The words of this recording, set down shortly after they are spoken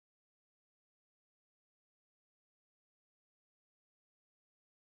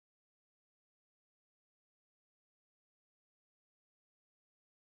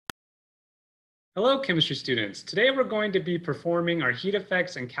Hello, chemistry students. Today we're going to be performing our heat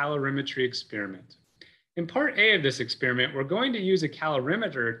effects and calorimetry experiment. In part A of this experiment, we're going to use a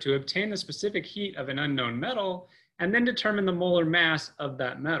calorimeter to obtain the specific heat of an unknown metal and then determine the molar mass of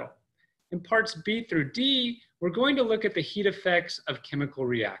that metal. In parts B through D, we're going to look at the heat effects of chemical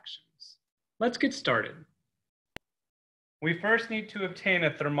reactions. Let's get started. We first need to obtain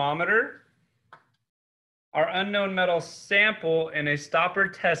a thermometer, our unknown metal sample in a stopper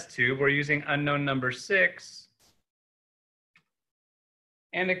test tube. We're using unknown number 6.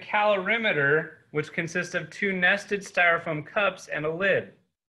 And a calorimeter, which consists of 2 nested styrofoam cups and a lid.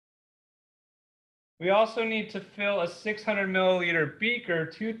 We also need to fill a 600 milliliter beaker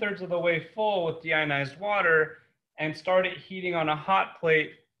 2/3 of the way full with deionized water and start it heating on a hot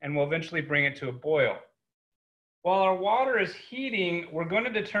plate, and we'll eventually bring it to a boil. While our water is heating, we're going to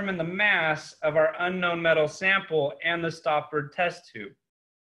determine the mass of our unknown metal sample and the stoppered test tube.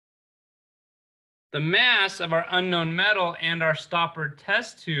 The mass of our unknown metal and our stoppered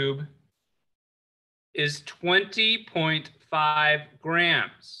test tube is 20.5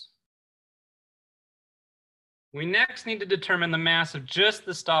 grams. We next need to determine the mass of just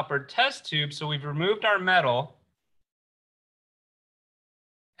the stoppered test tube, so we've removed our metal.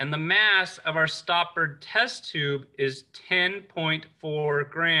 And the mass of our stoppered test tube is 10.4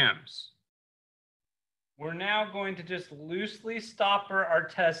 grams. We're now going to just loosely stopper our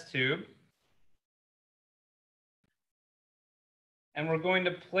test tube. And we're going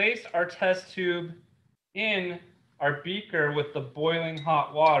to place our test tube in our beaker with the boiling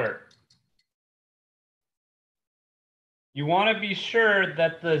hot water. You want to be sure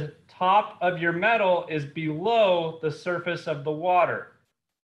that the top of your metal is below the surface of the water.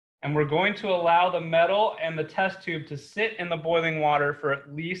 And we're going to allow the metal and the test tube to sit in the boiling water for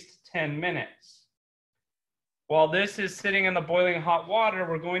at least 10 minutes. While this is sitting in the boiling hot water,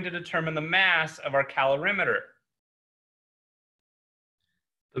 we're going to determine the mass of our calorimeter.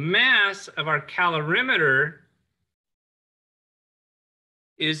 The mass of our calorimeter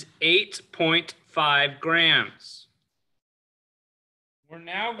is 8.5 grams. We're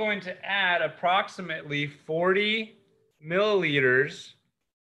now going to add approximately 40 milliliters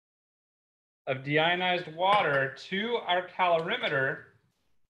of deionized water to our calorimeter.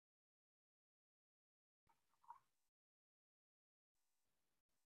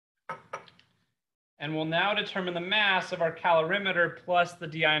 And we'll now determine the mass of our calorimeter plus the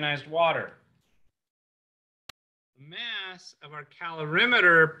deionized water. The mass of our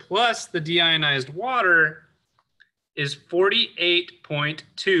calorimeter plus the deionized water is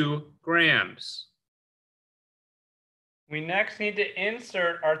 48.2 grams. We next need to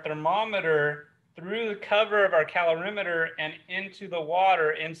insert our thermometer through the cover of our calorimeter and into the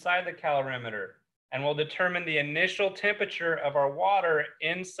water inside the calorimeter. And we'll determine the initial temperature of our water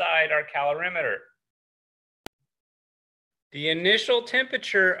inside our calorimeter. The initial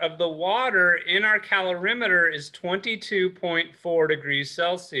temperature of the water in our calorimeter is 22.4 degrees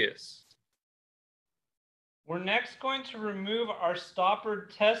Celsius. We're next going to remove our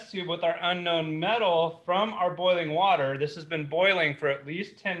stoppered test tube with our unknown metal from our boiling water. This has been boiling for at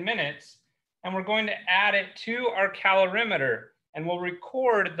least 10 minutes, and we're going to add it to our calorimeter, and we'll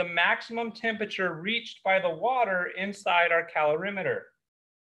record the maximum temperature reached by the water inside our calorimeter.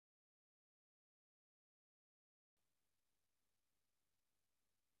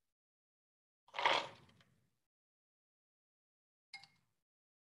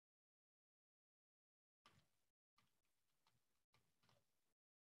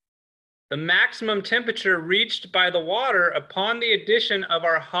 The maximum temperature reached by the water upon the addition of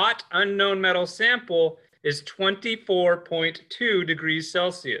our hot unknown metal sample is 24.2 degrees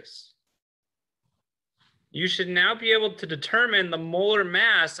Celsius. You should now be able to determine the molar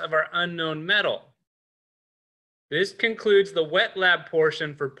mass of our unknown metal. This concludes the wet lab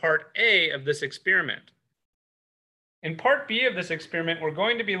portion for part A of this experiment. In part B of this experiment, we're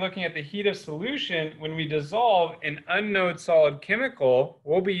going to be looking at the heat of solution when we dissolve an unknown solid chemical.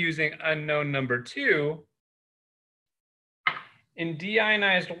 We'll be using unknown number 2 in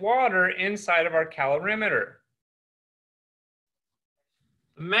deionized water inside of our calorimeter.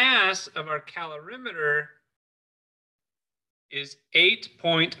 The mass of our calorimeter is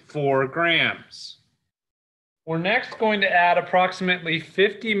 8.4 grams. We're next going to add approximately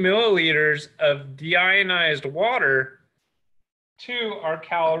 50 milliliters of deionized water to our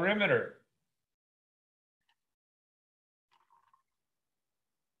calorimeter.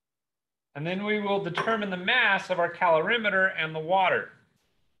 And then we will determine the mass of our calorimeter and the water.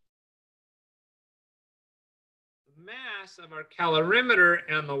 The mass of our calorimeter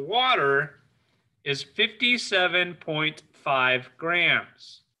and the water is 57.5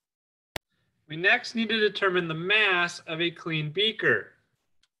 grams. We next need to determine the mass of a clean beaker.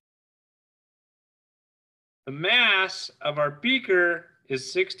 The mass of our beaker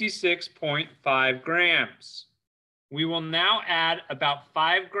is 66.5 grams. We will now add about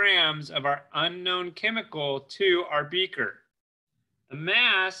 5 grams of our unknown chemical to our beaker. The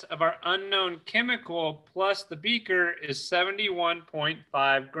mass of our unknown chemical plus the beaker is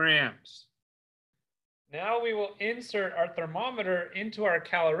 71.5 grams. Now we will insert our thermometer into our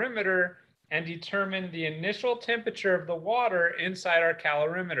calorimeter and determine the initial temperature of the water inside our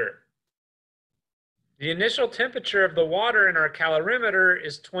calorimeter. The initial temperature of the water in our calorimeter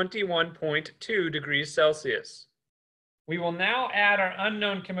is 21.2 degrees Celsius. We will now add our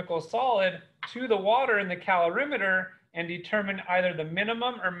unknown chemical solid to the water in the calorimeter and determine either the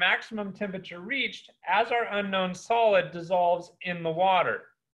minimum or maximum temperature reached as our unknown solid dissolves in the water.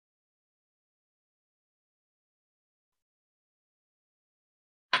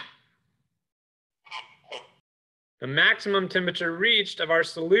 The maximum temperature reached of our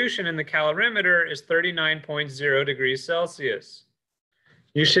solution in the calorimeter is 39.0 degrees Celsius.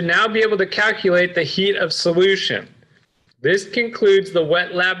 You should now be able to calculate the heat of solution. This concludes the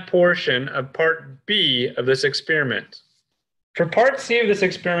wet lab portion of part B of this experiment. For part C of this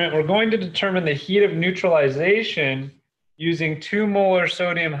experiment, we're going to determine the heat of neutralization using 2 molar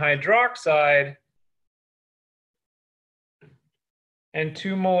sodium hydroxide and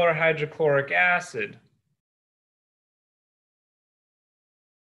 2 molar hydrochloric acid.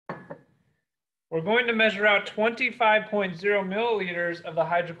 We're going to measure out 25.0 milliliters of the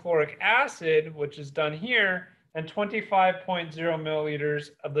hydrochloric acid, which is done here, and 25.0 milliliters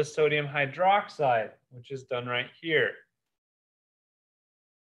of the sodium hydroxide, which is done right here.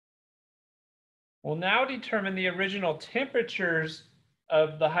 We'll now determine the original temperatures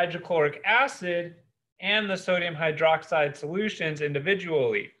of the hydrochloric acid and the sodium hydroxide solutions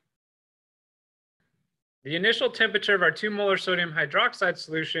individually. The initial temperature of our 2 molar sodium hydroxide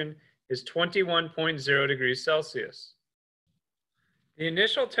solution is 21.0 degrees Celsius. The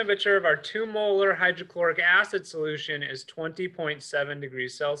initial temperature of our 2 molar hydrochloric acid solution is 20.7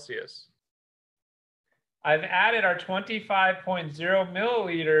 degrees Celsius. I've added our 25.0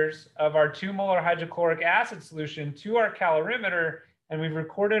 milliliters of our 2 molar hydrochloric acid solution to our calorimeter, and we've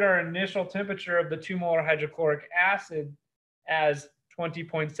recorded our initial temperature of the 2 molar hydrochloric acid as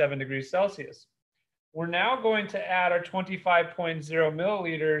 20.7 degrees Celsius. We're now going to add our 25.0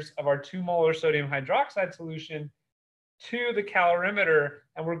 milliliters of our 2 molar sodium hydroxide solution to the calorimeter,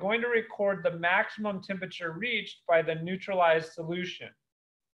 and we're going to record the maximum temperature reached by the neutralized solution.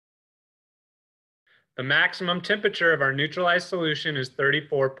 The maximum temperature of our neutralized solution is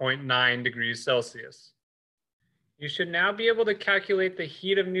 34.9 degrees Celsius. You should now be able to calculate the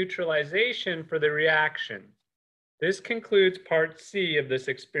heat of neutralization for the reaction. This concludes part C of this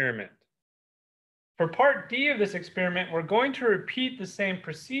experiment. For part D of this experiment, we're going to repeat the same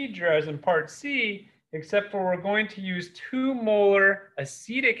procedure as in part C, except for we're going to use 2 molar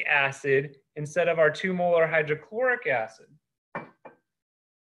acetic acid instead of our 2 molar hydrochloric acid.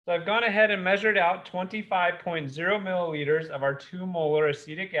 So I've gone ahead and measured out 25.0 milliliters of our 2 molar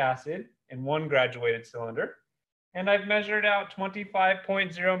acetic acid in one graduated cylinder. And I've measured out 25.0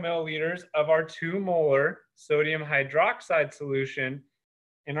 milliliters of our 2 molar sodium hydroxide solution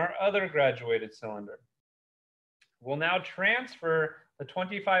in our other graduated cylinder. We'll now transfer the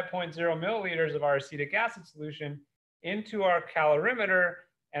 25.0 milliliters of our acetic acid solution into our calorimeter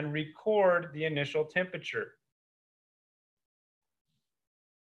and record the initial temperature.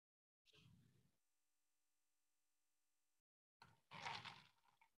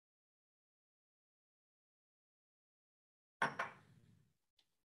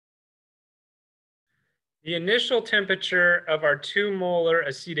 The initial temperature of our 2 molar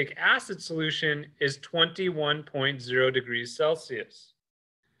acetic acid solution is 21.0 degrees Celsius.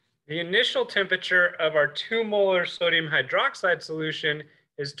 The initial temperature of our 2 molar sodium hydroxide solution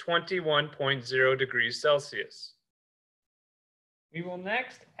is 21.0 degrees Celsius. We will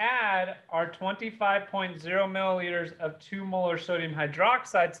next add our 25.0 milliliters of 2 molar sodium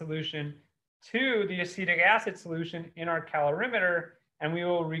hydroxide solution to the acetic acid solution in our calorimeter, and we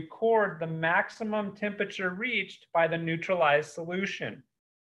will record the maximum temperature reached by the neutralized solution.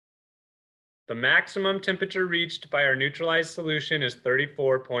 The maximum temperature reached by our neutralized solution is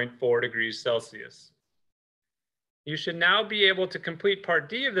 34.4 degrees Celsius. You should now be able to complete part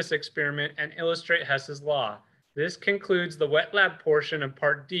D of this experiment and illustrate Hess's law. This concludes the wet lab portion of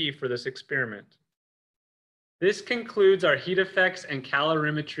part D for this experiment. This concludes our heat effects and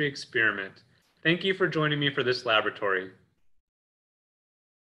calorimetry experiment. Thank you for joining me for this laboratory.